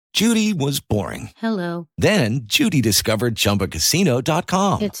Judy was boring. Hello. Then Judy discovered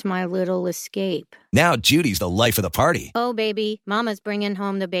ChumbaCasino.com. It's my little escape. Now Judy's the life of the party. Oh, baby, mama's bringing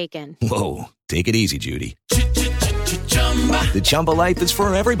home the bacon. Whoa, take it easy, Judy. The Chumba life is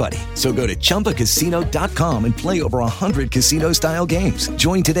for everybody. So go to ChumbaCasino.com and play over 100 casino-style games.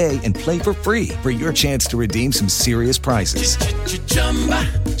 Join today and play for free for your chance to redeem some serious prizes.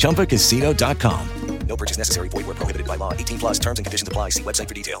 ChumbaCasino.com. No purchase necessary. Void where prohibited by law. 18 plus terms and conditions apply. See website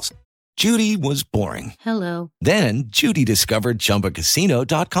for details. Judy was boring. Hello. Then Judy discovered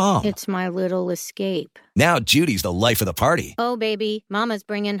ChumbaCasino.com. It's my little escape. Now Judy's the life of the party. Oh, baby, mama's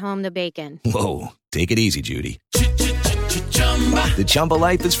bringing home the bacon. Whoa, take it easy, Judy. The Chumba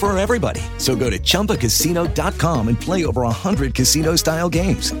life is for everybody. So go to ChumbaCasino.com and play over 100 casino-style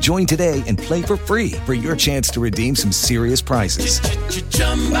games. Join today and play for free for your chance to redeem some serious prizes.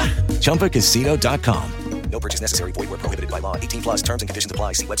 ChumbaCasino.com. No purchase necessary. Void where prohibited by law. 18 plus terms and conditions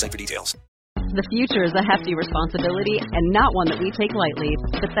apply. See website for details. The future is a hefty responsibility and not one that we take lightly.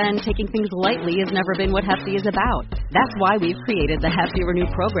 But then taking things lightly has never been what Hefty is about. That's why we've created the Hefty Renew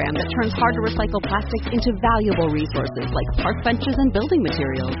program that turns hard-to-recycle plastics into valuable resources like park benches and building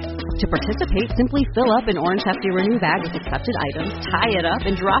materials. To participate, simply fill up an orange Hefty Renew bag with accepted items, tie it up,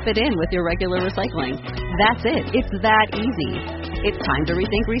 and drop it in with your regular recycling. That's it. It's that easy. It's time to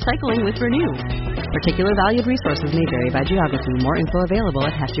rethink recycling with Renew. Particular valued resources may vary by geography. More info available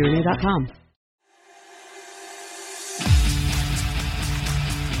at heftyrenew.com.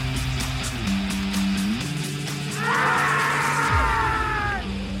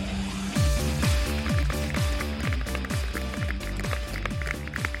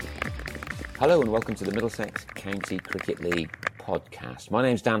 Hello and welcome to the Middlesex County Cricket League podcast. My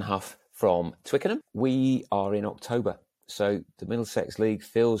name's Dan Huff from Twickenham. We are in October, so the Middlesex League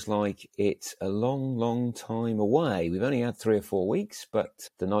feels like it's a long, long time away. We've only had 3 or 4 weeks, but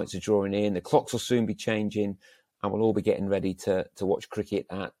the nights are drawing in, the clocks will soon be changing, and we'll all be getting ready to watch cricket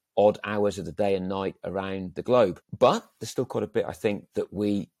at odd hours of the day and night around the globe. But there's still quite a bit, I think, that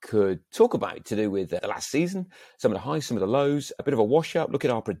we could talk about to do with the last season, some of the highs, some of the lows, a bit of a wash-up, look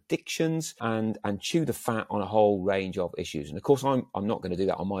at our predictions and chew the fat on a whole range of issues. And of course, I'm not going to do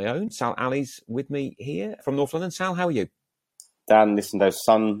that on my own. Sal Ali's with me here from North London. Sal, how are you? Dan, listen to those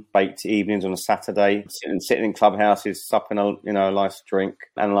sun-baked evenings on a Saturday, sitting in clubhouses, supping a nice drink,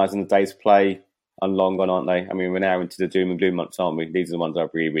 analysing the day's play. And long gone, aren't they? I mean, we're now into the doom and gloom months, aren't we? These are the ones I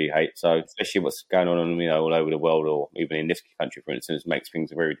really, really hate. So, especially what's going on, all over the world, or even in this country, for instance, makes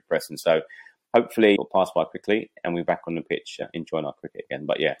things very depressing. So, hopefully, it'll pass by quickly, and we're back on the pitch, enjoying our cricket again.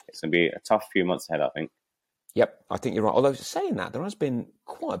 But yeah, it's going to be a tough few months ahead, I think. Yep, I think you're right. Although saying that, there has been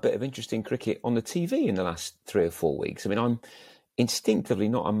quite a bit of interesting cricket on the TV in the last 3 or 4 weeks. I mean, I'm instinctively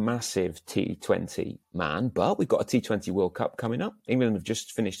not a massive T20 man, but we've got a T20 World Cup coming up. England have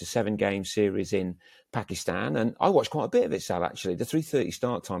just finished a 7-game series in Pakistan, and I watched quite a bit of it, Sal, actually. The 3:30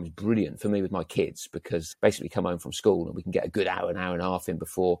 start time is brilliant for me with my kids because basically come home from school and we can get a good hour and a half in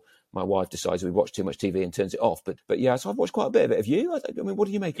before my wife decides we watch too much TV and turns it off. But yeah, so I've watched quite a bit of it. Have you? I mean, what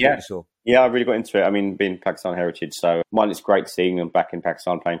do you make of what you saw? Yeah, I really got into it. I mean, being Pakistan heritage, so one, it's great seeing them back in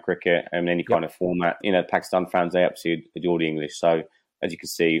Pakistan playing cricket and any kind of format. Pakistan fans, they absolutely adore the English. So as you can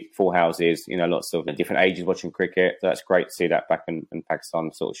see, full houses, lots of different ages watching cricket. So that's great to see that back in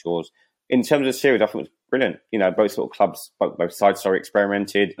Pakistan sort of shores. In terms of the series, I think it was brilliant. Both sort of clubs, both sides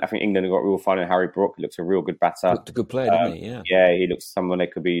experimented. I think England have got real fun in Harry Brook. He looks a real good batter. Looked a good player, didn't he? Yeah. Yeah, he looks someone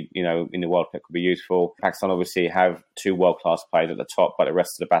that could be, in the World Cup could be useful. Pakistan obviously have 2 world-class players at the top, but the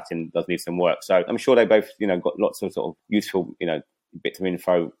rest of the batting does need some work. So I'm sure they both, got lots of sort of useful, bits of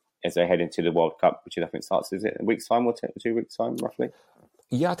info as they head into the World Cup, which I think starts, is it a week's time or 2 weeks' time, roughly?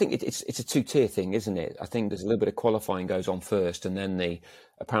 Yeah, I think it's a 2-tier thing, isn't it? I think there's a little bit of qualifying goes on first, and then the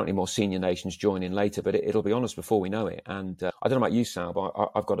apparently more senior nations join in later. But it'll be honest before we know it. And I don't know about you, Sal, but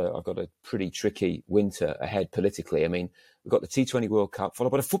I've got a pretty tricky winter ahead politically. I mean, we've got the T20 World Cup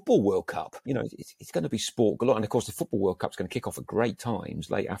followed by the Football World Cup. It's going to be sport galore, and of course the Football World Cup's going to kick off at great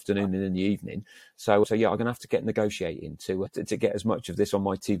times, late afternoon and in the evening. So yeah, I'm going to have to get negotiating to get as much of this on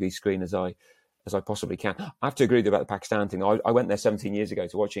my TV screen as I possibly can. I have to agree with you about the Pakistan thing. I went there 17 years ago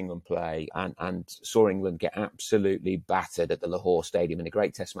to watch England play and saw England get absolutely battered at the Lahore Stadium in a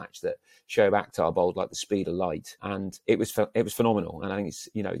great test match that Shoaib Akhtar bowled like the speed of light. And it was phenomenal. And I think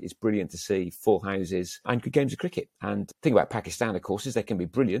it's brilliant to see full houses and good games of cricket. And the thing about Pakistan, of course, is they can be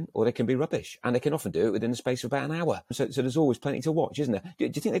brilliant or they can be rubbish. And they can often do it within the space of about an hour. So there's always plenty to watch, isn't there? Do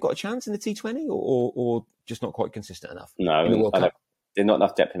you think they've got a chance in the T20 or just not quite consistent enough? No, in the World Cup? There's not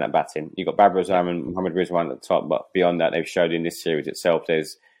enough depth in that batting. You've got Babar Azam and Mohammad Rizwan at the top, but beyond that, they've showed in this series itself,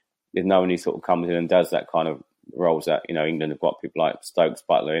 there's no one who sort of comes in and does that kind of roles that, England have got people like Stokes,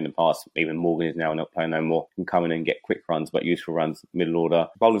 Butler in the past. Even Morgan is now not playing no more. Can come in and get quick runs, but useful runs, middle order.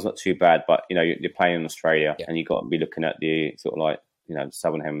 Bowler's not too bad, but, you're playing in Australia and you've got to be looking at the sort of like, the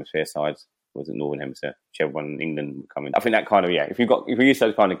Southern Hemisphere sides. Was it Northern Hemisphere? Whichever one in England would come in. I think that kind of, if you use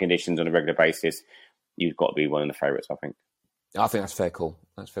those kind of conditions on a regular basis, you've got to be one of the favourites, I think. I think that's fair call.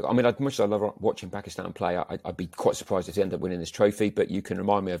 I mean, much as I love watching Pakistan play, I'd be quite surprised if they end up winning this trophy. But you can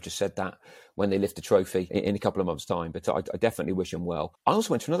remind me, I've just said that when they lift the trophy in a couple of months' time. But I definitely wish them well. I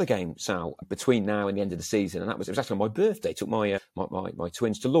also went to another game, Sal, between now and the end of the season, and it was actually on my birthday. Took my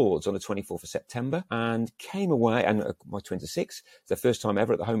twins to Lords on the 24th of September and came away. And my twins are 6. It's their first time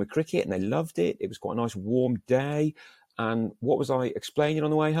ever at the home of cricket, and they loved it. It was quite a nice warm day. And what was I explaining on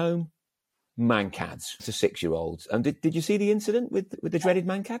the way home? Mankads to 6-year-olds. And did you see the incident with the dreaded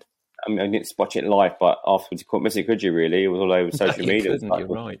Mankad? I mean, I didn't watch it live, but afterwards you couldn't miss it, could you, really? It was all over social media. You're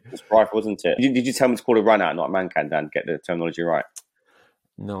right. It was rife, wasn't it? Did you tell me to call a run out, not a Mankad, Dan, get the terminology right?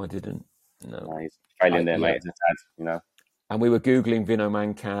 No, I didn't. No. He's failing there, mate. It's sad, And we were Googling Vinod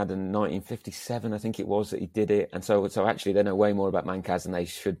Mankad in 1957, I think it was, that he did it. And so actually they know way more about Mankads than they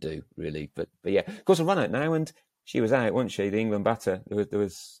should do, really. But yeah, of course, a run out now, and she was out, wasn't she? The England batter.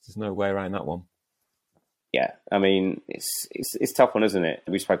 There's no way around that one. Yeah, I mean, it's tough one, isn't it?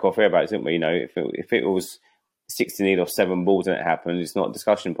 We spoke off air about it, didn't we? If it was 16 off 7 balls and it happened, it's not a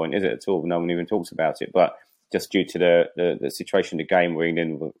discussion point, is it, at all? No one even talks about it. But just due to the situation of the game where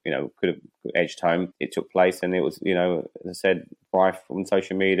England, could have edged home, it took place, and it was, as I said, rife on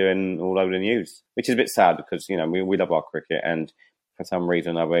social media and all over the news, which is a bit sad because, we love our cricket, and for some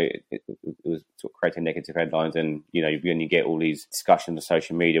reason or other, it was sort of creating negative headlines, and you only get all these discussions on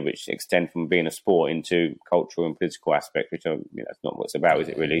social media which extend from being a sport into cultural and political aspects, which that's not what it's about, is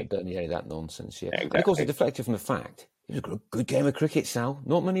it really? Yeah, that nonsense. Yeah, exactly. And of course, it deflected from the fact it was a good game of cricket, Sal.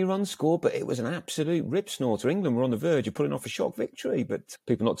 Not many runs scored, but it was an absolute rip snorter. England were on the verge of pulling off a shock victory, but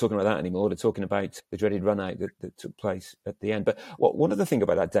people are not talking about that anymore. They're talking about the dreaded run out that took place at the end. But one other thing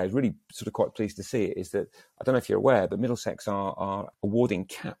about that day, I was really sort of quite pleased to see it, is that, I don't know if you're aware, but Middlesex are awarding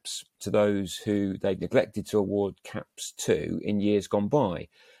caps to those who they've neglected to award caps to in years gone by.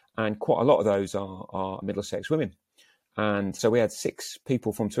 And quite a lot of those are Middlesex women. And so we had 6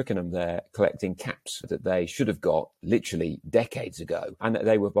 people from Twickenham there collecting caps that they should have got literally decades ago. And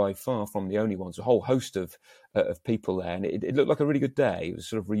they were by far from the only ones, a whole host of people there. And it looked like a really good day. It was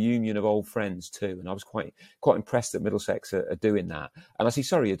sort of reunion of old friends too. And I was quite impressed that Middlesex are doing that. And I see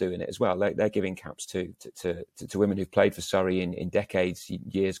Surrey are doing it as well. They're giving caps to women who've played for Surrey in decades,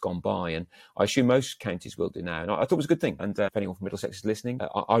 years gone by. And I assume most counties will do now. And I thought it was a good thing. And if anyone from Middlesex is listening,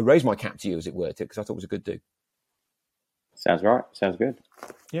 I raise my cap to you, as it were, because I thought it was a good do. Sounds right. Sounds good.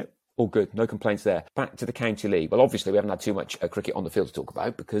 Yep. All good. No complaints there. Back to the County League. Well, obviously, we haven't had too much cricket on the field to talk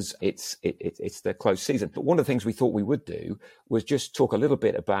about because it's the close season. But one of the things we thought we would do was just talk a little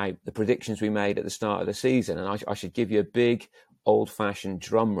bit about the predictions we made at the start of the season. And I should give you a big old-fashioned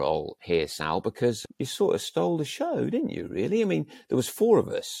drum roll here, Sal, because you sort of stole the show, didn't you, really? I mean, there was 4 of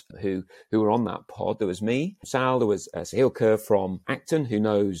us who were on that pod. There was me, Sal, there was Sahil Kerr from Acton, who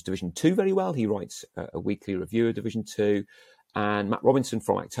knows Division 2 very well. He writes a weekly review of Division 2. And Matt Robinson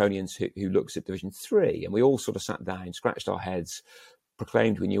from Actonians, who looks at Division 3. And we all sort of sat down, scratched our heads,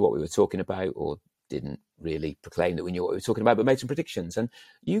 proclaimed we knew what we were talking about, or didn't really proclaim that we knew what we were talking about, but made some predictions. And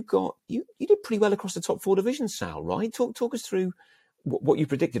you did pretty well across the top 4 divisions, Sal, right? Talk us through what you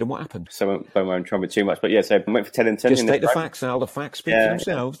predicted and what happened. So I won't try too much, but yeah, so I went for 10 and 10. Just take the facts, Sal. The facts speak for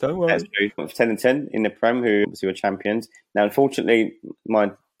themselves. Don't worry. That's true. I went for 10 and 10 in the Prem, who obviously were champions. Now, unfortunately,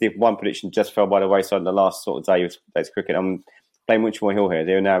 my one prediction just fell by the wayside in the last sort of day of today's cricket. I'm playing Winchmore Hill here.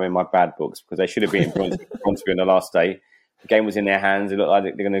 They're now in my bad books because they should have been in Bronsby on the last day. The game was in their hands. It looked like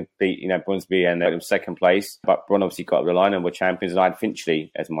they're going to beat, Bronsby, and they're in second place. But Bron obviously got up the line and were champions. And I had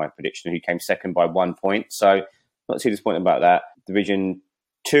Finchley as my prediction, who came second by 1 point. So not too disappointed about that. Division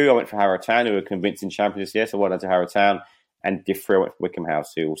 2, I went for Harrow Town, who were convincing champions this year. So well done to Harrow Town. And Div 3, I went for Wickham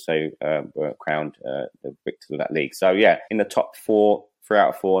House, who also were crowned the victors of that league. So yeah, in the top 4, 3 out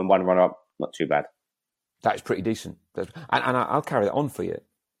of 4, and 1 runner-up, not too bad. That is pretty decent. And I'll carry that on for you,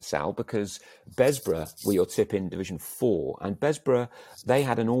 Sal, because Besborough were your tip in Division 4. And Besborough, they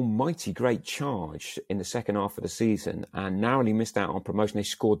had an almighty great charge in the second half of the season and narrowly missed out on promotion. They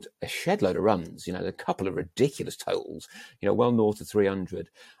scored a shed load of runs, a couple of ridiculous totals, well north of 300.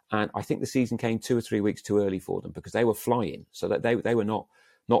 And I think the season came 2 or 3 weeks too early for them because they were flying. So that they were not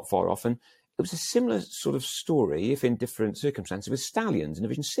far off. And it was a similar sort of story, if in different circumstances, with Stallions in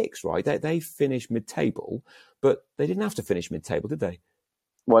Division 6, right? They finished mid-table, but they didn't have to finish mid-table, did they?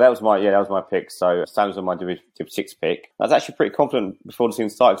 Well, that was my pick. So Stallions was my Div 6 pick. I was actually pretty confident before the season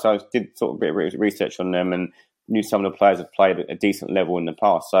started, so I did sort of a bit of research on them, and knew some of the players have played at a decent level in the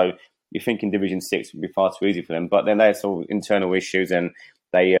past. So you're thinking Division 6 would be far too easy for them. But then they had some internal issues, and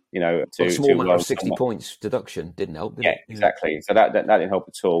they, a small amount of 60 points deduction didn't help, did it? Exactly. So that didn't help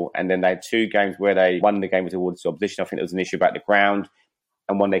at all. And then they had 2 games where one of the game was awarded to opposition. I think there was an issue about the ground,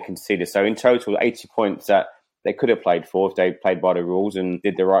 and one they conceded. So in total, 80 points that they could have played for if they played by the rules and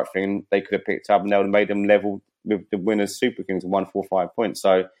did the right thing. They could have picked up, and they would have made them level with the winners Super Kings of 145 points.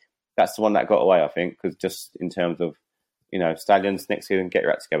 So that's the one that got away, I think, because just in terms of, Stallions next season, get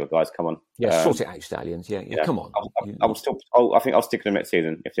your act together, guys. Come on. Yeah, sort it out, Stallions. Yeah. Come on. I think I'll stick with them next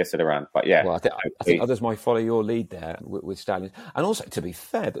season if they're still around. But yeah. Well, I think others might follow your lead there with Stallions. And also, to be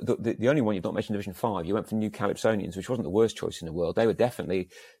fair, the only one you've not mentioned, Division 5, you went for New Calypsonians, which wasn't the worst choice in the world. They were definitely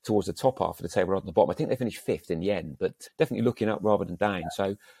towards the top half of the table rather than the bottom. I think they finished 5th in the end, but definitely looking up rather than down.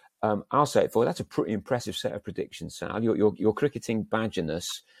 So I'll say it for you. That's a pretty impressive set of predictions, Sal. Your cricketing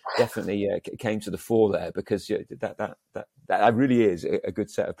badgerness definitely came to the fore there, because that really is a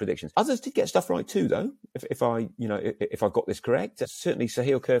good set of predictions. Others did get stuff right too, though. If I got this correct, certainly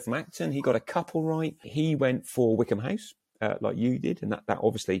Sahil Kerr from Acton, he got a couple right. He went for Wickham House, like you did, and that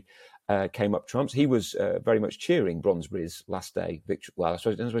obviously came up trumps. He was very much cheering Brondesbury's last day victory. Well, I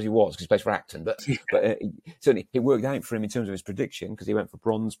suppose he was, because he plays for Acton, but certainly it worked out for him in terms of his prediction, because he went for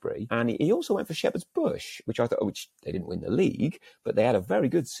Brondesbury, and he also went for Shepherd's Bush, which they didn't win the league, but they had a very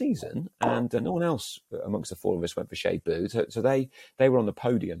good season, and no one else amongst the 4 of us went for Shade Booth, so they were on the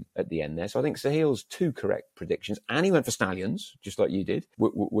podium at the end there. So I think Sahil's 2 correct predictions, and he went for Stallions, just like you did,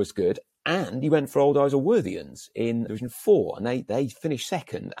 was good. And he went for Old Eyes or Worthians in Division 4, and they finished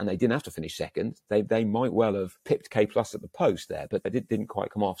second, and they didn't have to finish second. They might well have pipped K Plus at the post there, but they didn't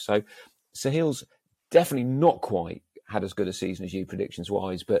quite come off. So Sahil's definitely not quite had as good a season as you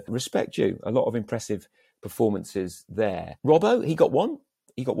predictions-wise, but respect you. A lot of impressive performances there. Robbo, he got one.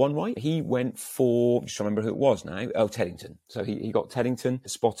 He got one right. He went for, just remember who it was now, Teddington. So he got Teddington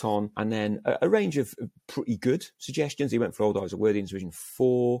spot on, and then a range of pretty good suggestions. He went for Old Eyes of Worthy in Division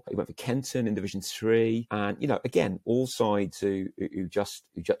 4. He went for Kenton in Division 3. And, again, all sides who didn't just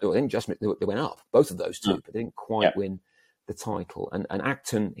they went up, both of those two, but they didn't quite win the title. And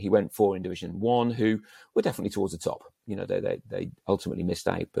Acton, he went for in Division 1, who were definitely towards the top. They ultimately missed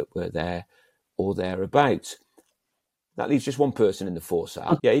out, but were there or thereabouts. That leaves just one person in the 4,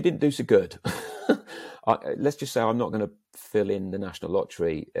 Sal. Yeah, he didn't do so good. Let's just say I'm not going to fill in the National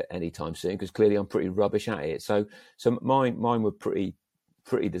Lottery anytime soon, because clearly I'm pretty rubbish at it. So mine were pretty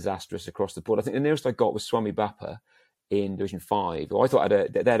disastrous across the board. I think the nearest I got was Swami Bappa in Division 5, who I thought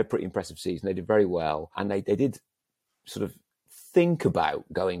they had a pretty impressive season. They did very well, and they did sort of think about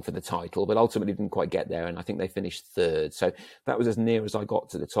going for the title, but ultimately didn't quite get there, and I think they finished 3rd. So that was as near as I got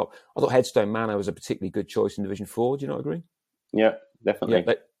to the top. I thought Headstone Manor was a particularly good choice in Division 4. Do you not agree? Yeah, definitely.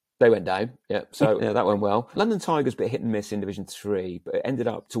 Yeah, they went down. Yeah, so that went well. London Tigers, bit hit and miss in Division 3, but it ended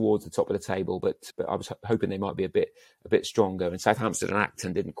up towards the top of the table. But I was hoping they might be a bit stronger. And Southampton and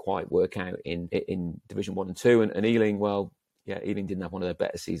Acton didn't quite work out in Division 1 and 2. And Ealing, Ealing didn't have one of their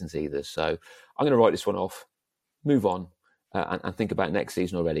better seasons either. So I'm going to write this one off, move on. And think about next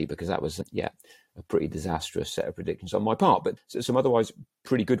season already, because that was, a pretty disastrous set of predictions on my part. But some otherwise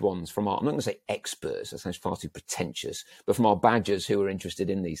pretty good ones from I'm not going to say experts, that sounds far too pretentious, but from our badgers who are interested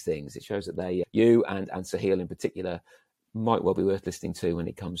in these things. It shows that you and Sahil in particular might well be worth listening to when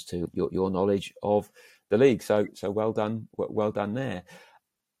it comes to your knowledge of the league. So well done there.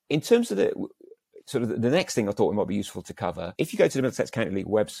 In terms of the next thing I thought it might be useful to cover, if you go to the Middlesex County League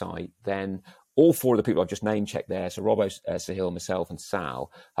website, then all 4 of the people I've just name-checked there, so Robbo, Sahil, myself and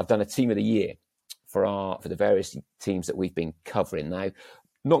Sal, have done a Team of the Year for the various teams that we've been covering. Now,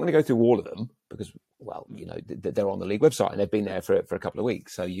 not going to go through all of them because, they're on the league website and they've been there for a couple of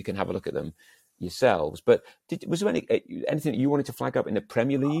weeks, so you can have a look at them yourselves. But was there anything that you wanted to flag up in the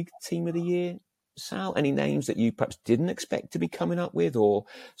Premier League Team of the Year, Sal? Any names that you perhaps didn't expect to be coming up with, or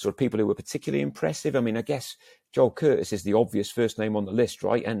sort of people who were particularly impressive? I mean, I guess Joel Curtis is the obvious first name on the list,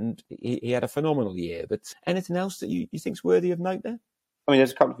 right? And he had a phenomenal year. But anything else that you think's worthy of note there? I mean,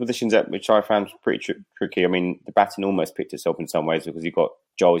 there's a couple of positions which I found pretty tricky. I mean, the batting almost picked itself in some ways, because you've got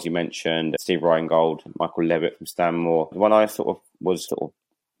Joel, as you mentioned, Steve Ryangold, Michael Levitt from Stanmore. The one I was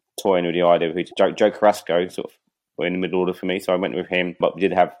toying with the idea of Joe Carrasco, were in the middle order for me, so I went with him. But we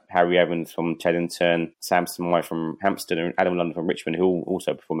did have Harry Evans from Teddington, Sam Smythe from Hampstead, and Adam London from Richmond, who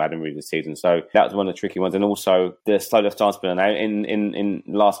also performed admirably this season. So that was one of the tricky ones. And also the slow left arm spinner. Now, in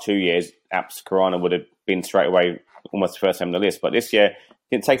the last 2 years, Apps Karana would have been straight away almost the first time on the list. But this year,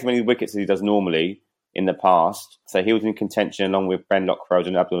 he didn't take as many wickets as he does normally in the past. So he was in contention along with Ben Lockroad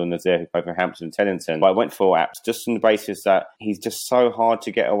and Abdul Nazir, who played for Hampstead and Teddington. But I went for Apps just on the basis that he's just so hard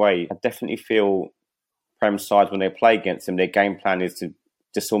to get away. I definitely feel Prem sides, when they play against him, their game plan is to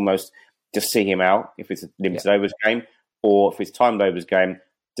just almost just see him out if it's a limited overs game, or if it's timed overs game,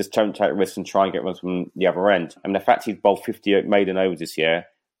 just don't take risks and try and get runs from the other end. And the fact he's bowled 50 maiden overs this year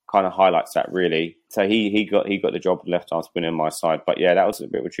kind of highlights that, really. So he got the job with left arm spinner on my side. But yeah, that was a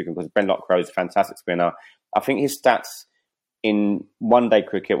bit of a tricky because Ben Lockrow is a fantastic spinner. I think his stats in one-day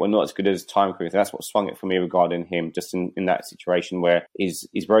cricket were not as good as time cricket. That's what swung it for me regarding him, just in that situation where he's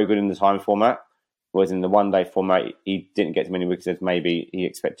very good in the time format, whereas in the one-day format, he didn't get as many wickets as maybe he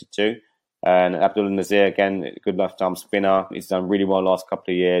expected to. And Abdul Nazir, again, good left-arm spinner. He's done really well the last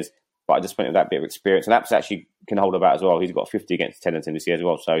couple of years, but I just went with that bit of experience. And Apps actually can hold a bat as well. He's got 50 against Tennyson this year as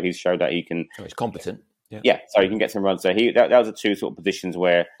well, so he's showed that he can... Oh, he's competent. Yeah, so he can get some runs. So that was the two sort of positions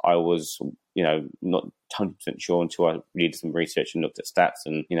where I was, not 100% sure until I did some research and looked at stats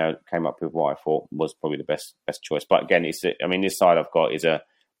and, came up with what I thought was probably the best choice. But again, this side I've got is a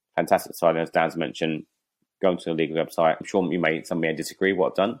fantastic side. And as Dan's mentioned, going to the league website, I'm sure some may disagree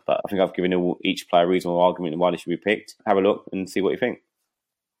what I've done, but I think I've given each player a reasonable argument and why they should be picked. Have a look and see what you think.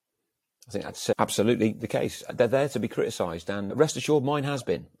 I think that's absolutely the case. They're there to be criticised, and rest assured, mine has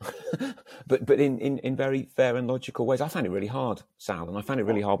been, but in very fair and logical ways. I found it really hard, Sal, and I found it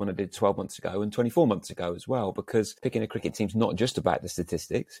really hard when I did 12 months ago and 24 months ago as well, because picking a cricket team's not just about the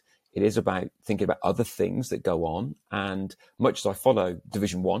statistics. It is about thinking about other things that go on. And much as I follow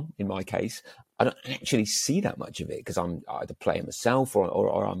Division 1, in my case, I don't actually see that much of it because I'm either playing myself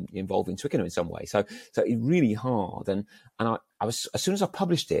or I'm involved in Twickenham in some way. So it's really hard. And I was, as soon as I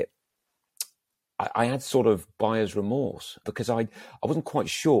published it, I had sort of buyer's remorse because I wasn't quite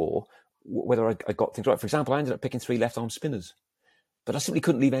sure whether I got things right. For example, I ended up picking 3 left-arm spinners, but I simply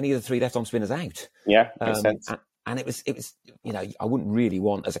couldn't leave any of the 3 left-arm spinners out. Yeah, makes sense. And it was, I wouldn't really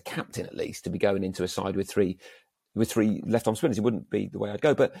want, as a captain at least, to be going into a side with 3 left-arm spinners. It wouldn't be the way I'd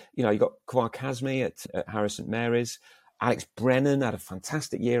go. But, you got Kawar Kazmi at Harrow St Mary's. Alex Brennan had a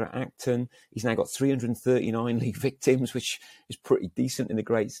fantastic year at Acton. He's now got 339 league victims, which is pretty decent in the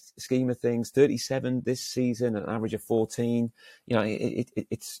great scheme of things. 37 this season, an average of 14.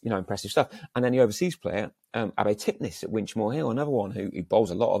 It's impressive stuff. And then the overseas player, Abhay Tipnis at Winchmore Hill, another one who bowls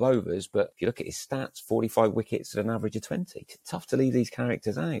a lot of overs. But if you look at his stats, 45 wickets at an average of 20. It's tough to leave these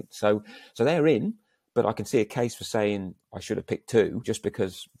characters out. So they're in. But I can see a case for saying I should have picked 2 just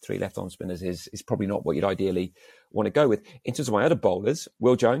because 3 left-arm spinners is probably not what you'd ideally want to go with. In terms of my other bowlers,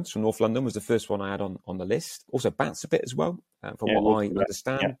 Will Jones from North London was the first one I had on the list. Also bats a bit as well, from what I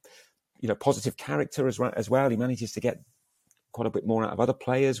understand. Yeah. Positive character as well. He manages to get quite a bit more out of other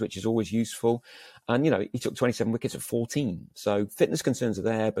players, which is always useful. And, he took 27 wickets at 14. So fitness concerns are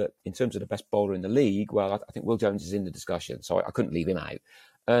there, but in terms of the best bowler in the league, well, I think Will Jones is in the discussion, so I couldn't leave him out.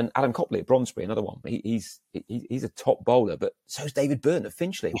 And Adam Copley at Brondesbury, another one. He's a top bowler, but so is David Burton at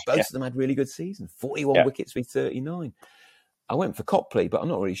Finchley. Both of them had really good seasons. 41 wickets with 39. I went for Copley, but I'm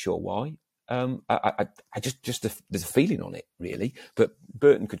not really sure why. I just there's a feeling on it, really. But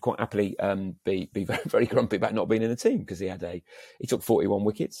Burton could quite happily be very, very grumpy about not being in the team because he took 41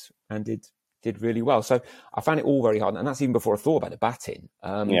 wickets and did really well. So I found it all very hard, and that's even before I thought about the batting.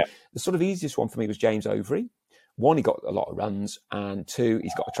 The sort of easiest one for me was James Overy. 1, he got a lot of runs, and 2,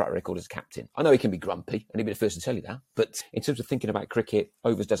 he's got a track record as captain. I know he can be grumpy, and he'd be the first to tell you that, but in terms of thinking about cricket,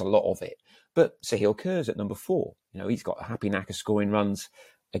 Overs does a lot of it. But Sahil Kerr's at number 4. He's got a happy knack of scoring runs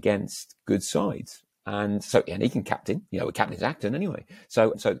against good sides. And he can captain, a captain's Acton anyway.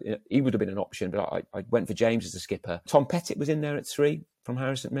 So he would have been an option, but I went for James as the skipper. Tom Pettit was in there at 3 from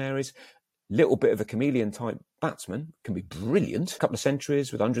Harrow St Mary's. Little bit of a chameleon type batsman, can be brilliant. A couple of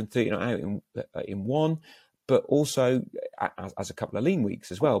centuries with 130 out in 1. But also as a couple of lean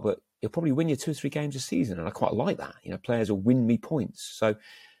weeks as well. But he'll probably win you 2 or 3 games a season, and I quite like that. Players will win me points. So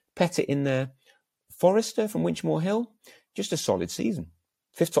Pettit in there. Forrester from Winchmore Hill, just a solid season.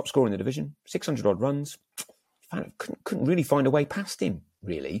 5th top scorer in the division, 600 odd runs. Couldn't really find a way past him,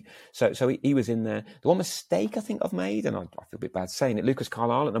 really. So he was in there. The one mistake I think I've made, and I feel a bit bad saying it, Lucas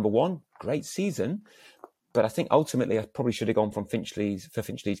Carlisle at number 1, great season. But I think ultimately I probably should have gone for Finchley's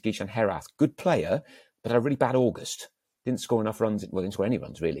Gishan Herath. Good player, but had a really bad August. Didn't score enough runs. Well, didn't score any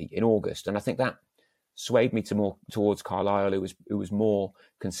runs really in August, and I think that swayed me towards Carlisle, who was more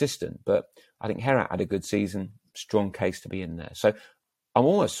consistent. But I think Herat had a good season. Strong case to be in there. So I'm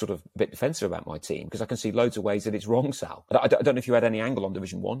almost sort of a bit defensive about my team because I can see loads of ways that it's wrong, Sal. I don't know if you had any angle on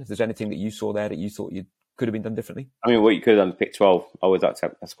Division 1. If there's anything that you saw there that you thought you could have been done differently. I mean, what you could have done, pick 12. I always like to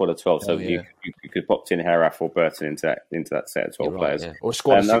have a squad of 12. So you could pop in Herath or Burton into that set of 12 players. Yeah. Or a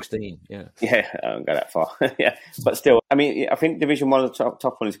squad of 16. Yeah. Yeah, I don't go that far. Yeah. But still, I mean, I think Division 1 is the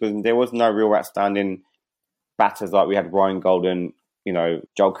top one is because there was no real outstanding batters like we had Ryan Golden,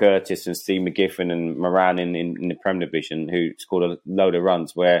 Joel Curtis and Steve McGiffin and Moran in the Premier Division, who scored a load of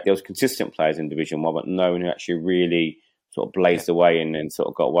runs, where there was consistent players in Division 1, but no one who actually really sort of blazed away and sort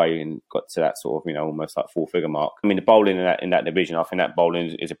of got away and got to that sort of, almost like 4-figure mark. I mean, the bowling in that division, I think that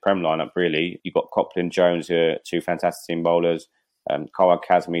bowling is a Prem lineup, really. You've got Copland, Jones, who are two fantastic team bowlers. Kawhi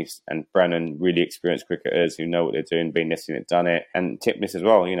Kazmi and Brennan, really experienced cricketers who know what they're doing, been this and done it. And Tipnis as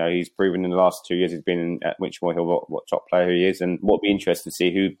well. He's proven in the last 2 years he's been at Winchmore Hill what top player he is. And what would be interesting to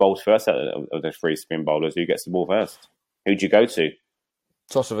see who bowls first out of the three spin bowlers, who gets the ball first. Who'd you go to?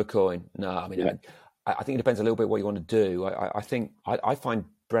 Toss of a coin. No, I mean, Yeah. I think it depends a little bit what you want to do. I think I find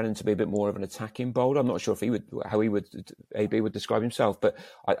Brennan to be a bit more of an attacking bowler. I'm not sure if how AB would describe himself, but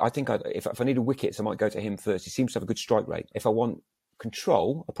I think if I needed wickets, I might go to him first. He seems to have a good strike rate. If I want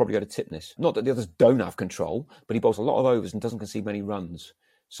control, I'd probably go to Tipnis. Not that the others don't have control, but he bowls a lot of overs and doesn't concede many runs.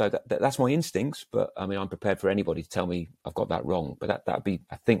 So that's my instincts, but I mean, I'm prepared for anybody to tell me I've got that wrong. But that'd be,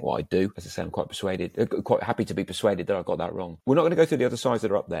 I think, what I'd do. As I say, I'm quite happy to be persuaded that I've got that wrong. We're not going to go through the other sides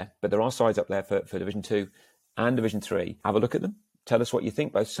that are up there, but there are sides up there for Division 2 and Division 3. Have a look at them. Tell us what you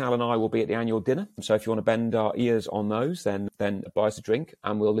think. Both Sal and I will be at the annual dinner. So if you want to bend our ears on those, then buy us a drink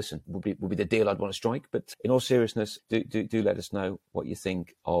and we'll listen. Will be the deal I'd want to strike. But in all seriousness, do let us know what you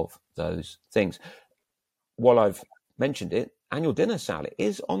think of those things. While I've mentioned it, annual dinner, Sal,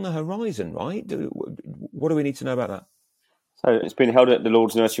 is on the horizon, right? What do we need to know about that? So it's been held at the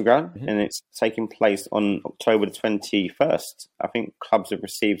Lord's Nursery Ground, and it's taking place on October the 21st. I think clubs have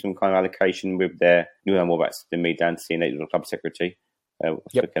received some kind of allocation with their, you know more about it than me, Dan, seeing the club secretary.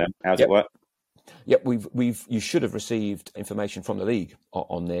 How's it work? Yep, you should have received information from the league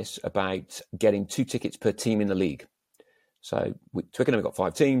on this about getting 2 tickets per team in the league. So Twickenham have got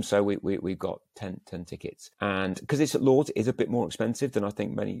 5 teams, so we've got 10 tickets. And because it's at Lord's, it is a bit more expensive than I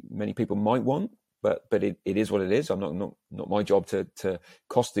think many people might want. But it is what it is. I'm not my job to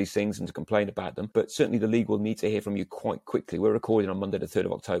cost these things and to complain about them. But certainly the league will need to hear from you quite quickly. We're recording on Monday the 3rd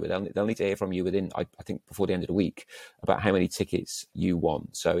of October. They'll need to hear from you within, I think, before the end of the week about how many tickets you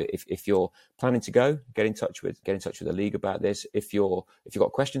want. So if you're planning to go, get in touch with the league about this. If you've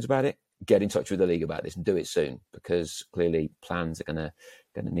got questions about it, get in touch with the league about this and do it soon, because clearly plans are going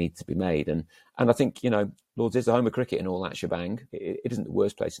to need to be made. And I think, Lord's is the home of cricket and all that shebang. It isn't the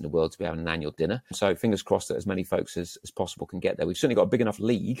worst place in the world to be having an annual dinner. So fingers crossed that as many folks as possible can get there. We've certainly got a big enough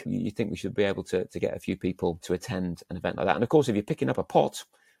league. You think we should be able to get a few people to attend an event like that. And of course, if you're picking up a pot,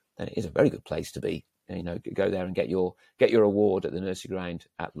 then it is a very good place to be. Go there and get your award at the nursery ground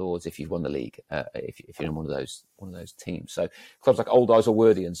at Lord's if you've won the league, if you're in one of those teams. So clubs like Old Eyes or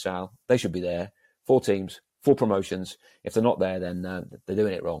Worthy and Sal, they should be there. 4 teams. 4 promotions. If they're not there, then they're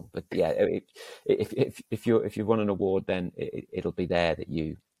doing it wrong. But yeah, if you've won an award, then it'll be there that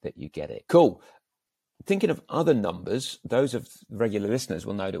you get it. Cool. Thinking of other numbers, those of regular listeners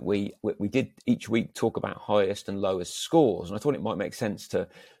will know that we did each week talk about highest and lowest scores, and I thought it might make sense to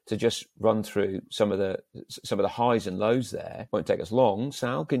just run through some of the highs and lows there. Won't take us long.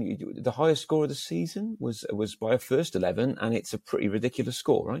 Sal, the highest score of the season was by a first 11, and it's a pretty ridiculous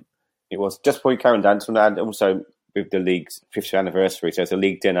score, right? It was. Just before you carry on, Dan, and also with the league's 50th anniversary, so it's a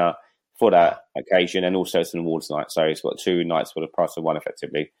league dinner for that occasion, and also it's an awards night. So it's got 2 nights for the price of one,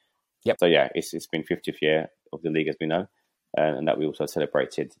 effectively. Yep. So yeah, it's been 50th year of the league, as we know, and that we also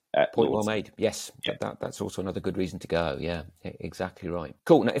celebrated at Point Lord's. well made. Yes, yeah. That's also another good reason to go. Yeah, exactly right.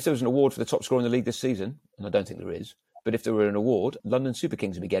 Cool. Now, if there was an award for the top scorer in the league this season, and I don't think there is, but if there were an award, London Super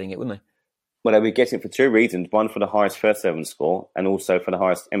Kings would be getting it, wouldn't they? Well, they'll be getting it for 2 reasons. One, for the highest first 11 score, and also for the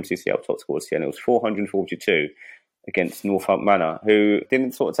highest MCCL top score this year. And it was 442 against Norfolk Manor, who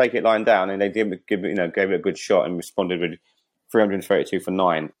didn't sort of take it lying down, and they did gave it a good shot and responded with 332 for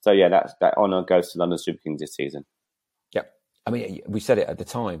 9. So yeah, that honour goes to London Super Kings this season. Yep. I mean, we said it at the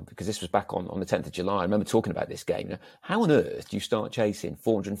time because this was back on the 10th of July. I remember talking about this game. How on earth do you start chasing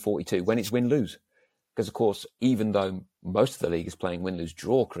 442 when it's win-lose? Because, of course, even though most of the league is playing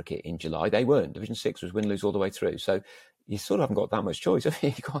win-lose-draw cricket in July, they weren't. Division 6 was win-lose all the way through. So you sort of haven't got that much choice.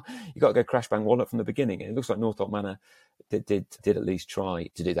 You got to go crash, bang, wallet from the beginning. And it looks like Northolt Manor did at least try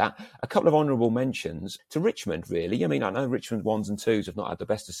to do that. A couple of honourable mentions to Richmond, really. I mean, I know Richmond 1s and 2s have not had the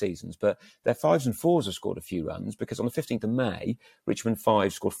best of seasons, but their 5s and 4s have scored a few runs, because on the 15th of May, Richmond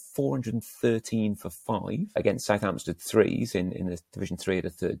 5 scored 413 for 5 against Southampton 3s in the Division 3 of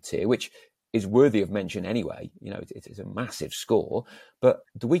the 3rd tier, which is worthy of mention anyway. It's a massive score. But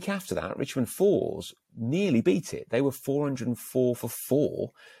the week after that, Richmond 4s nearly beat it. They were 404 for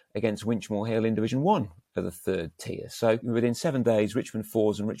 4 against Winchmore Hill in Division 1. of the third tier. So within 7 days, Richmond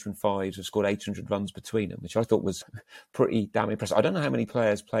 4s and Richmond 5s have scored 800 runs between them, which I thought was pretty damn impressive. I don't know how many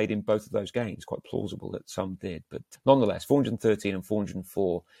players played in both of those games. Quite plausible that some did. But nonetheless, 413 and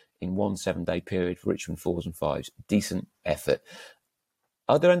 404 in one 7-day period for Richmond 4s and 5s. Decent effort.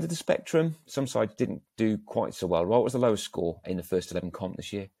 Other end of the spectrum, some sides didn't do quite so well. What was the lowest score in the first 11 comp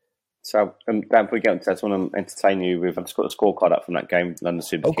this year? So, Dan, before we get into that, I just want to entertain you with, I've just got the scorecard up from that game, London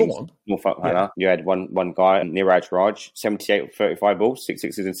Super Kings. Go on. Norfolk Manor. You had one guy, Niraj Raj, 78 of 35 balls, 6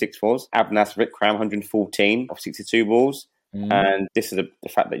 sixes and 6 fours. Abnas Vikram, 114 of 62 balls. And this is the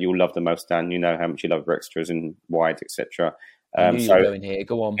fact that you'll love the most, Dan. You know how much you love extras and wides, etc. So going here.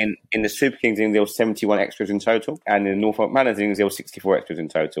 Go on. In the Super Kings innings, there were 71 extras in total. And in the Norfolk Manor innings, there were 64 extras in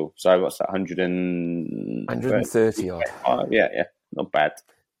total. So what's that, 130 odd. Yeah, not bad.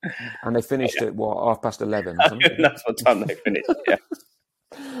 And they finished at, 11:30? That's what time they finished, yeah.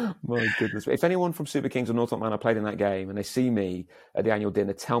 My goodness. If anyone from Super Kings or Norfolk Manor played in that game and they see me at the annual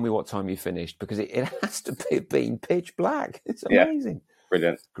dinner, tell me what time you finished, because it has to be been pitch black. It's amazing. Yeah,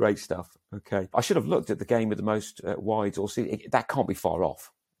 brilliant. Great stuff. Okay. I should have looked at the game with the most wides or that can't be far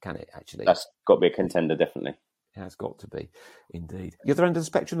off, can it, actually? That's got to be a contender, definitely. It has got to be, indeed. The other end of the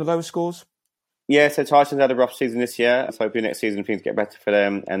spectrum, the lowest scores? Yeah, so Titans had a rough season this year. So hoping next season things get better for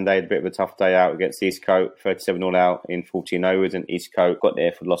them. And they had a bit of a tough day out against Eastcote, 37 all out in 14 overs. And Eastcote got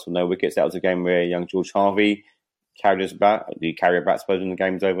there for the loss of no wickets. That was a game where young George Harvey carried us back. He carried a bat, suppose, when the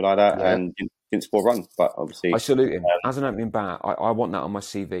game was over like that. Yeah. And didn't score a run. But obviously, I salute him. As an opening bat, I want that on my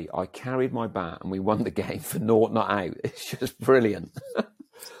CV. I carried my bat and we won the game for 0 not out. It's just brilliant.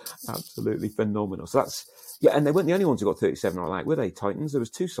 Absolutely phenomenal. So that's, and they weren't the only ones who got 37 all out, were they, Titans? There was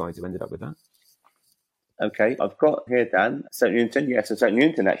 2 sides who ended up with that. Okay, I've got here, Dan, St Newington. Yeah, so St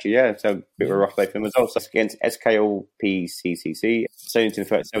Newington, actually, yeah. So a bit of a rough day for them as well. So against SKLPCCC. St Newington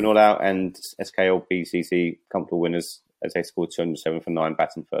 37 all out and SKLPCC comfortable winners as they scored 207 for 9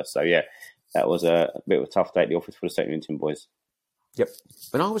 batting first. So yeah, that was a bit of a tough day at the office for the St Newington boys. Yep.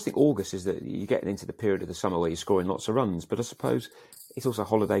 But I always think August is that you're getting into the period of the summer where you're scoring lots of runs. But I suppose it's also a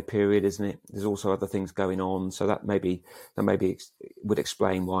holiday period, isn't it? There's also other things going on. So that maybe would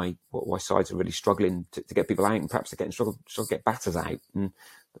explain why sides are really struggling to get people out, and perhaps they're getting struggle to get batters out. And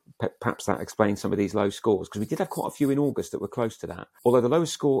perhaps that explains some of these low scores, because we did have quite a few in August that were close to that. Although the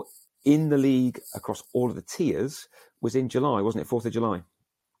lowest score in the league across all of the tiers was in July, wasn't it? 4th of July.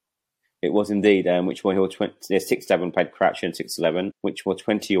 It was indeed, which were 6-7 played Crouch and 6-11, which were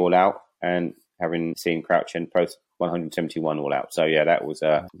 20 all out, and having seen Crouch and post 171 all out. So yeah, that was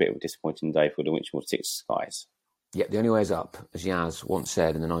a bit of a disappointing day for the Winchmore 6 guys. Yeah, the only way is up, as Yaz once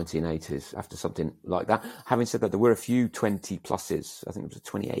said in the 1980s, after something like that. Having said that, there were a few 20 pluses. I think it was a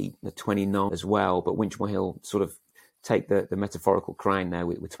 28, a 29 as well, but Winchmore Hill sort of take the metaphorical crown now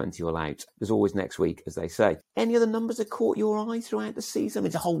with 20 all out. There's always next week, as they say. Any other numbers that caught your eye throughout the season? I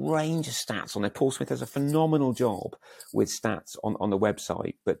mean, there's a whole range of stats on there. Paul Smith does a phenomenal job with stats on the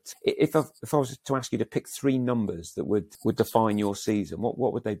website. But if I was to ask you to pick 3 numbers that would define your season,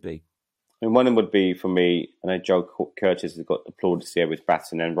 what would they be? I mean, one of them would be, for me, I know Joe Curtis has got applauded this year with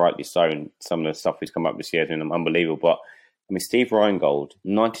batting, and rightly so, and some of the stuff he's come up this year has been unbelievable. But, I mean, Steve Reingold,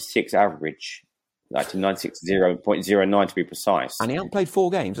 96 average, actually 96.0.09 to be precise. And he hasn't played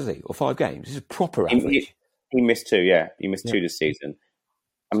 4 games, has he? Or 5 games? This is a proper average. He missed 2, yeah. He missed 2 this season.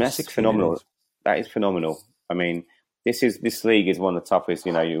 I mean, that's phenomenal. Minutes. That is phenomenal. I mean, this league is one of the toughest,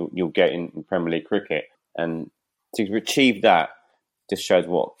 you'll get in Premier League cricket. And to achieve that just shows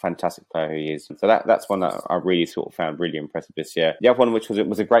what a fantastic player he is. So that's one that I really sort of found really impressive this year. The other one, which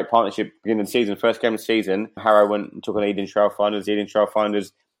was a great partnership beginning of the season, first game of the season, Harrow went and took an Eden Trailfinders. The Eden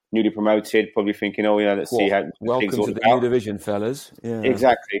Trailfinders, newly promoted, probably thinking, let's see how... Welcome to the new division, fellas. Yeah.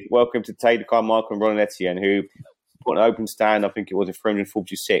 Exactly. Welcome to Taylor Carmichael and Ron Etienne, who put an open stand, I think it was at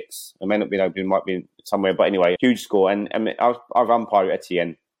 346. It may not be open, it might be somewhere, but anyway, huge score. And I've umpired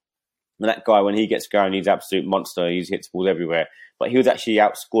Etienne. And that guy, when he gets going, he's an absolute monster. He hits balls everywhere. But he was actually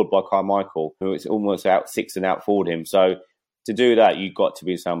outscored by Carmichael, who was almost out 6 and outforward him. So to do that, you've got to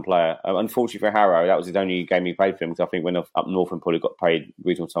be some player. Unfortunately for Harrow, that was the only game he played for him, because I think when up north and probably got paid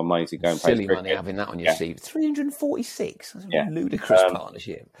reasonable time money to go and play. Silly money having that on your CV. 346. That's a ludicrous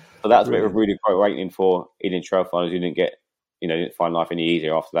partnership. So that was a bit of a really great rating for Eden Trailfinders, who didn't get, didn't find life any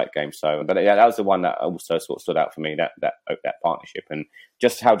easier after that game. So that was the one that also sort of stood out for me, that partnership, and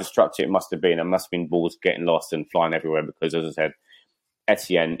just how destructive it must have been. There must have been balls getting lost and flying everywhere, because, as I said,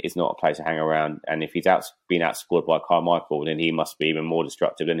 Etienne is not a place to hang around, and if he's been outscored by Carmichael, then he must be even more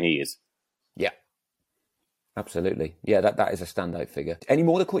destructive than he is. Yeah, Absolutely. Yeah, that is a standout figure. Any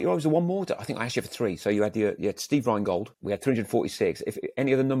more that caught your eye? Was there one more? I think I asked you for 3. So you had Steve Reingold. We had 346. If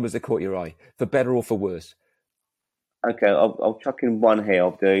any other numbers that caught your eye, for better or for worse? Okay, I'll chuck in one here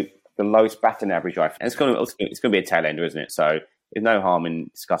of the lowest batting average. And it's going to be a tail ender, isn't it? So there's no harm in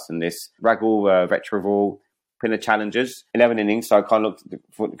discussing this. Ragul Vetraval, Pinner Challengers, 11 innings. So I kind of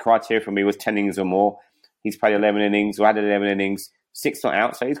looked, the criteria for me was 10 innings or more. He's played 11 innings, or added 11 innings, 6 not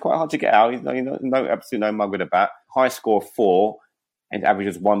out. So he's quite hard to get out. He's absolutely no mug with a bat. High score 4, and average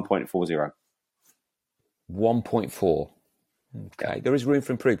was 1.40. 1.4. Okay, there is room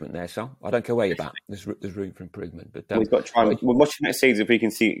for improvement there, so I don't care where you're at. There's room for improvement, but we've got to try. We're watching next season if we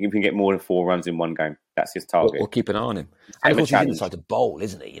can get more than 4 runs in one game. That's his target. Or keep an eye on him. And of course, he's inside the bowl,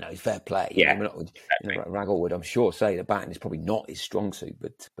 isn't he? He's fair play. Yeah, Ragul would, I'm sure, say the batting is probably not his strong suit,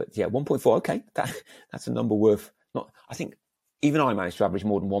 but yeah, 1.4. Okay, that's a number worth. I think even I managed to average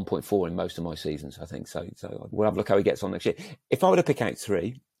more than 1.4 in most of my seasons. I think so. So we'll have a look how he gets on next year. If I were to pick out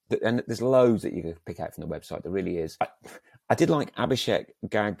 3. And there's loads that you can pick out from the website. There really is. I did like Abhishek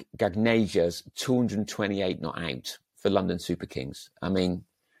Gagneja's 228 not out for London Super Kings. I mean,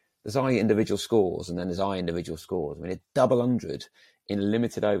 there's individual scores and then there's individual scores. I mean, a double 100 in a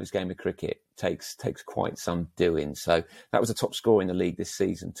limited overs game of cricket takes quite some doing. So that was the top scorer in the league this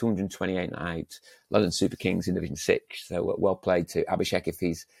season, 228 not out. London Super Kings in Division 6. So well played to Abhishek if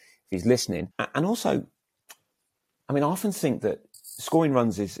he's listening. And also, I mean, I often think that scoring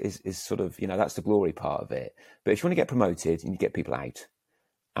runs is sort of, that's the glory part of it. But if you want to get promoted, you need to get people out.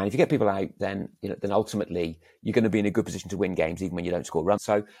 And if you get people out, then ultimately you're going to be in a good position to win games, even when you don't score runs.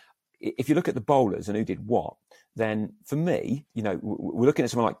 So if you look at the bowlers and who did what, then for me, we're looking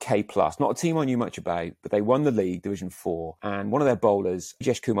at someone like K+, not a team I knew much about, but they won the league, Division 4. And one of their bowlers,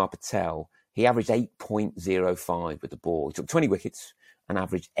 Rajesh Kumar Patel, he averaged 8.05 with the ball. He took 20 wickets and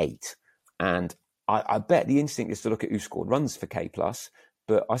averaged 8. And I bet the instinct is to look at who scored runs for K+,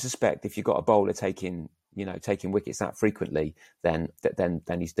 but I suspect if you've got a bowler taking wickets that frequently, then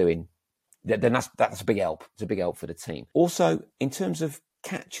he's doing. Then that's a big help. It's a big help for the team. Also, in terms of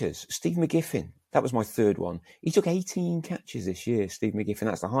catches, Steve McGiffin, that was my 3rd one. He took 18 catches this year, Steve McGiffin.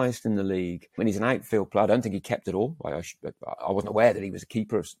 That's the highest in the league. When he's an outfield player, I don't think he kept it all. I wasn't aware that he was a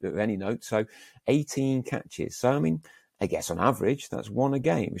keeper of any note. So 18 catches. So, I mean, I guess on average, that's 1 a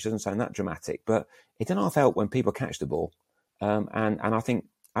game, which doesn't sound that dramatic, but it doesn't half help when people catch the ball. And I think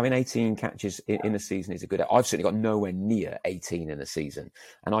having 18 catches in a season is a good. I've certainly got nowhere near 18 in a season,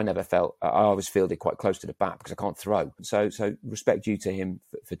 and I never felt. I always fielded quite close to the bat because I can't throw. So respect due to him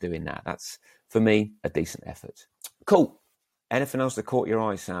for doing that. That's for me a decent effort. Cool. Anything else that caught your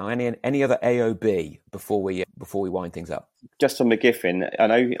eye, Sal? Any other AOB before we wind things up? Just on McGiffin,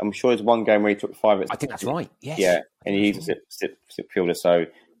 I'm sure there's one game where he took 5. I think that's right. Yes. Yeah, and he's a slip fielder, so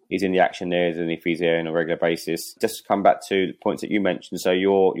he's in the action there, and if he's there on a regular basis. Just to come back to the points that you mentioned, so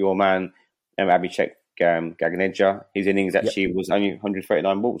your man Abhishek Gagneja, his innings actually was only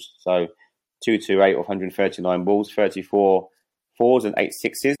 139 balls, so 228 of 139 balls, 34 4s and 8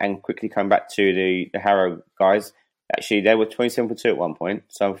 6s, and quickly come back to the Harrow guys. Actually, they were 27 for 2 at one point.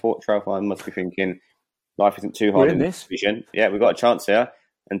 So I thought Trailfire must be thinking life isn't too hard in this division. Yeah, we got a chance here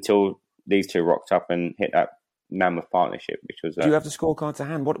until these two rocked up and hit that mammoth partnership, which was. Do you have the scorecard to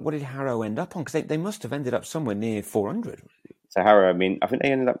hand? What did Harrow end up on? Because they must have ended up somewhere near 400. So Harrow, I mean, I think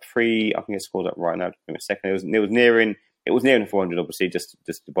they ended up 3. I think it scored up right now. In a second, it was nearing 400. Obviously, just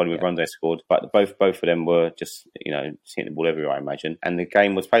the volume of runs they scored. But both of them were just hitting the ball everywhere, I imagine. And the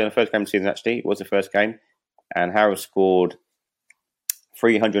game was played on the first game of the season. Actually, it was the first game. And Harrow scored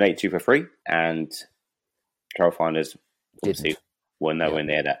 382 for 3, and Trailfinders obviously were nowhere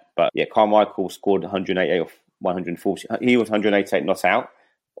near that. But yeah, Carmichael scored 188 of 140. He was 188 not out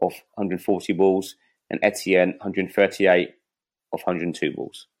of 140 balls, and Etienne 138 of 102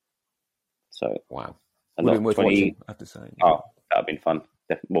 balls. So wow, would have been worth watching, I have to say. Oh, that would have been fun.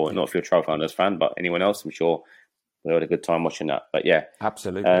 Well, not if you're a Trailfinders fan, but anyone else, I'm sure. We had a good time watching that, but yeah,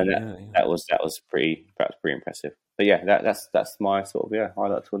 absolutely. That was pretty impressive. But yeah, that's my sort of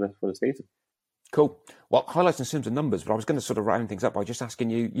highlights for the season. Cool. Well, highlights in terms of numbers, but I was going to sort of round things up by just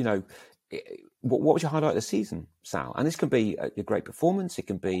asking you, what was your highlight of the season, Sal? And this can be a great performance. It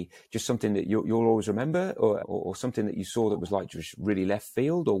can be just something that you'll always remember, or something that you saw that was like just really left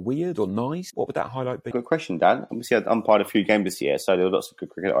field or weird or nice. What would that highlight be? Good question, Dan. Obviously, I umpired a few games this year, so there were lots of good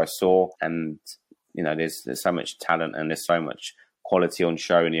cricket I saw, and there's so much talent and there's so much quality on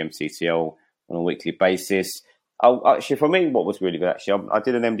show in the MCCL on a weekly basis. Actually, for me, what was really good, actually, I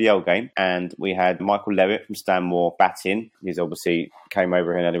did an MDL game and we had Michael Levitt from Stanmore batting. He's obviously came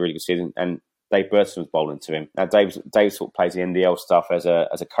over here and had a really good season. And Dave Burton was bowling to him. Now, Dave sort of plays the NDL stuff as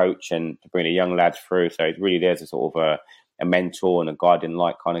a coach and to bring a young lad through. So he's really there as a sort of a mentor and a guiding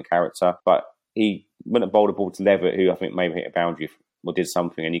light kind of character. But he went and bowled a ball to Levitt, who I think maybe hit a boundary or did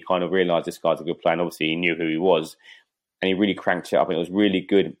something, and he kind of realised this guy's a good player. And obviously, he knew who he was, and he really cranked it up. And it was really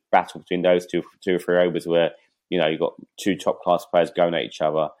good battle between those two or three overs where, you know, you got two top class players going at each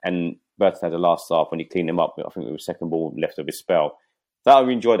other. And Burton had the last laugh when he cleaned him up. I think it was second ball left of his spell. So I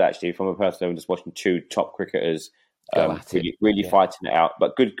really enjoyed actually from a person who was just watching two top cricketers really fighting it out.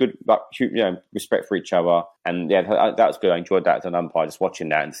 But good, but, you know, respect for each other. And yeah, that was good. I enjoyed that as an umpire, just watching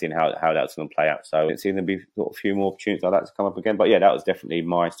that and seeing how that's going to play out. So it's going to be sort of a few more opportunities like that to come up again. But yeah, that was definitely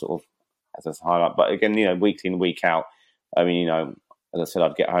my sort of as a highlight. But again, you know, week in, week out. I mean, you know, as I said,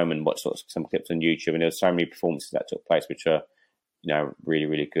 I'd get home and watch sort of some clips on YouTube, and there were so many performances that took place which are, you know, really,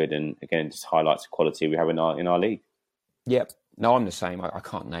 really good. And again, just highlights the quality we have in our league. Yep. No, I'm the same. I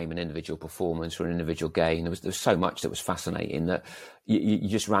can't name an individual performance or an individual game. There was so much that was fascinating that you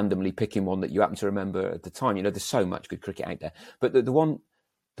just randomly picking one that you happen to remember at the time. You know, there's so much good cricket out there. But the one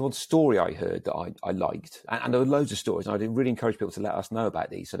story I heard that I liked, and there were loads of stories, and I really encourage people to let us know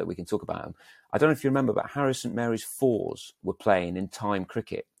about these so that we can talk about them. I don't know if you remember, but Harrow St Mary's Fours were playing in time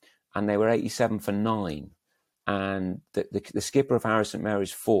cricket, and they were 87 for 9. And the skipper of Harrow St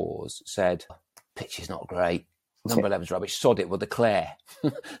Mary's Fours said, pitch is not great. Number 11's rubbish. Sod it, we'll declare.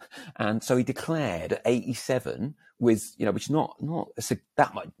 And so he declared at 87 with, you know, which is not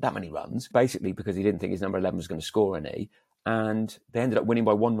that many runs, basically because he didn't think his number 11 was going to score any. And they ended up winning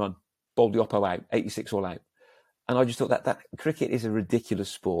by 1 run, bowled the oppo out, 86 all out. And I just thought that cricket is a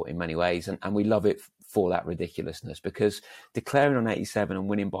ridiculous sport in many ways. And we love it for that ridiculousness, because declaring on 87 and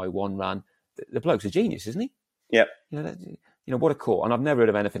winning by 1 run, the bloke's a genius, isn't he? Yep. You know, what a call. And I've never heard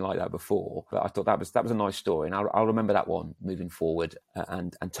of anything like that before, but I thought that was a nice story. And I'll remember that one moving forward.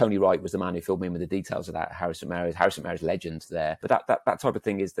 And Tony Wright was the man who filled me in with the details of that. Harrow St Mary's legend there. But that type of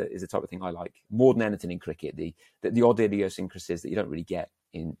thing is the type of thing I like more than anything in cricket. The odd idiosyncrasies that you don't really get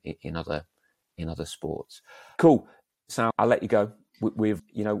in other sports. Cool. So I'll let you go.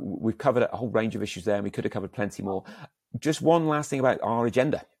 We've covered a whole range of issues there, and we could have covered plenty more. Just one last thing about our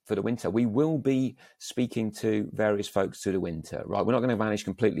agenda for the winter. We will be speaking to various folks through the winter, right? We're not going to vanish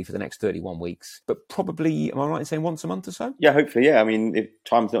completely for the next 31 weeks, but probably, am I right in saying once a month or so? Yeah, hopefully, yeah. I mean, if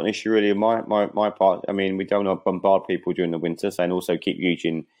time's not an issue really on my part, I mean, we don't want to bombard people during the winter, and also keep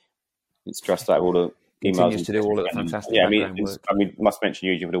Eugene stressed out all the emails. Continues to do all of the fantastic work. I mean, must mention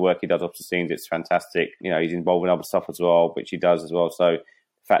Eugene for the work he does off the scenes. It's fantastic. You know, he's involved in other stuff as well, which he does as well. So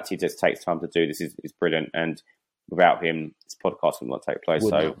the fact he just takes time to do this is brilliant. And without him, this podcast would not take place. We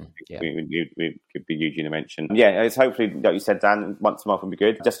could be Eugene a mention. Yeah, it's hopefully, like you said, Dan, once a month would be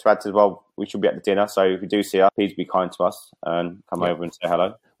good. Just to add to as well, we should be at the dinner. So if you do see us, please be kind to us and come over and say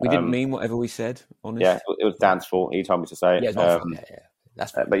hello. We didn't mean whatever we said, honestly. Yeah, it was Dan's fault. He told me to say it. Yeah, it's my fault.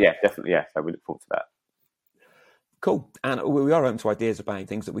 That's but yeah, definitely, yeah. So we look forward to that. Cool. And we are open to ideas about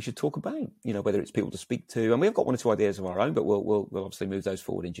things that we should talk about, you know, whether it's people to speak to. And we've got 1 or 2 ideas of our own, but we'll obviously move those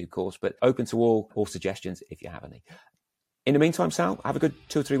forward in due course. But open to all suggestions if you have any. In the meantime, Sal, have a good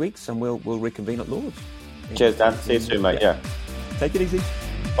 2 or 3 weeks, and we'll reconvene at Lord's. Cheers, Dan. See you soon, mate. Yeah. Take it easy.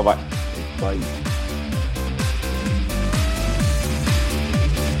 Bye-bye. Bye.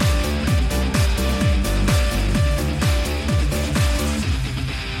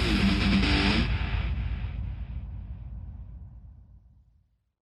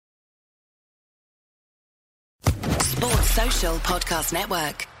 Social Podcast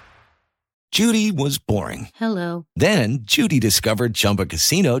Network. Judy was boring. Hello. Then Judy discovered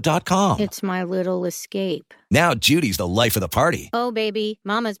ChumbaCasino.com. It's my little escape. Now Judy's the life of the party. Oh, baby,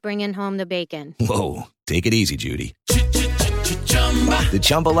 mama's bringing home the bacon. Whoa, take it easy, Judy. The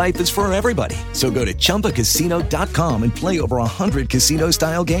Chumba life is for everybody. So go to ChumbaCasino.com and play over 100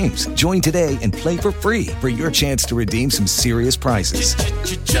 casino-style games. Join today and play for free for your chance to redeem some serious prizes.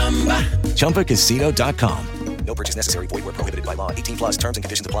 ChumbaCasino.com. No purchase necessary. Void where prohibited by law. 18+ terms and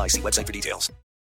conditions apply. See website for details.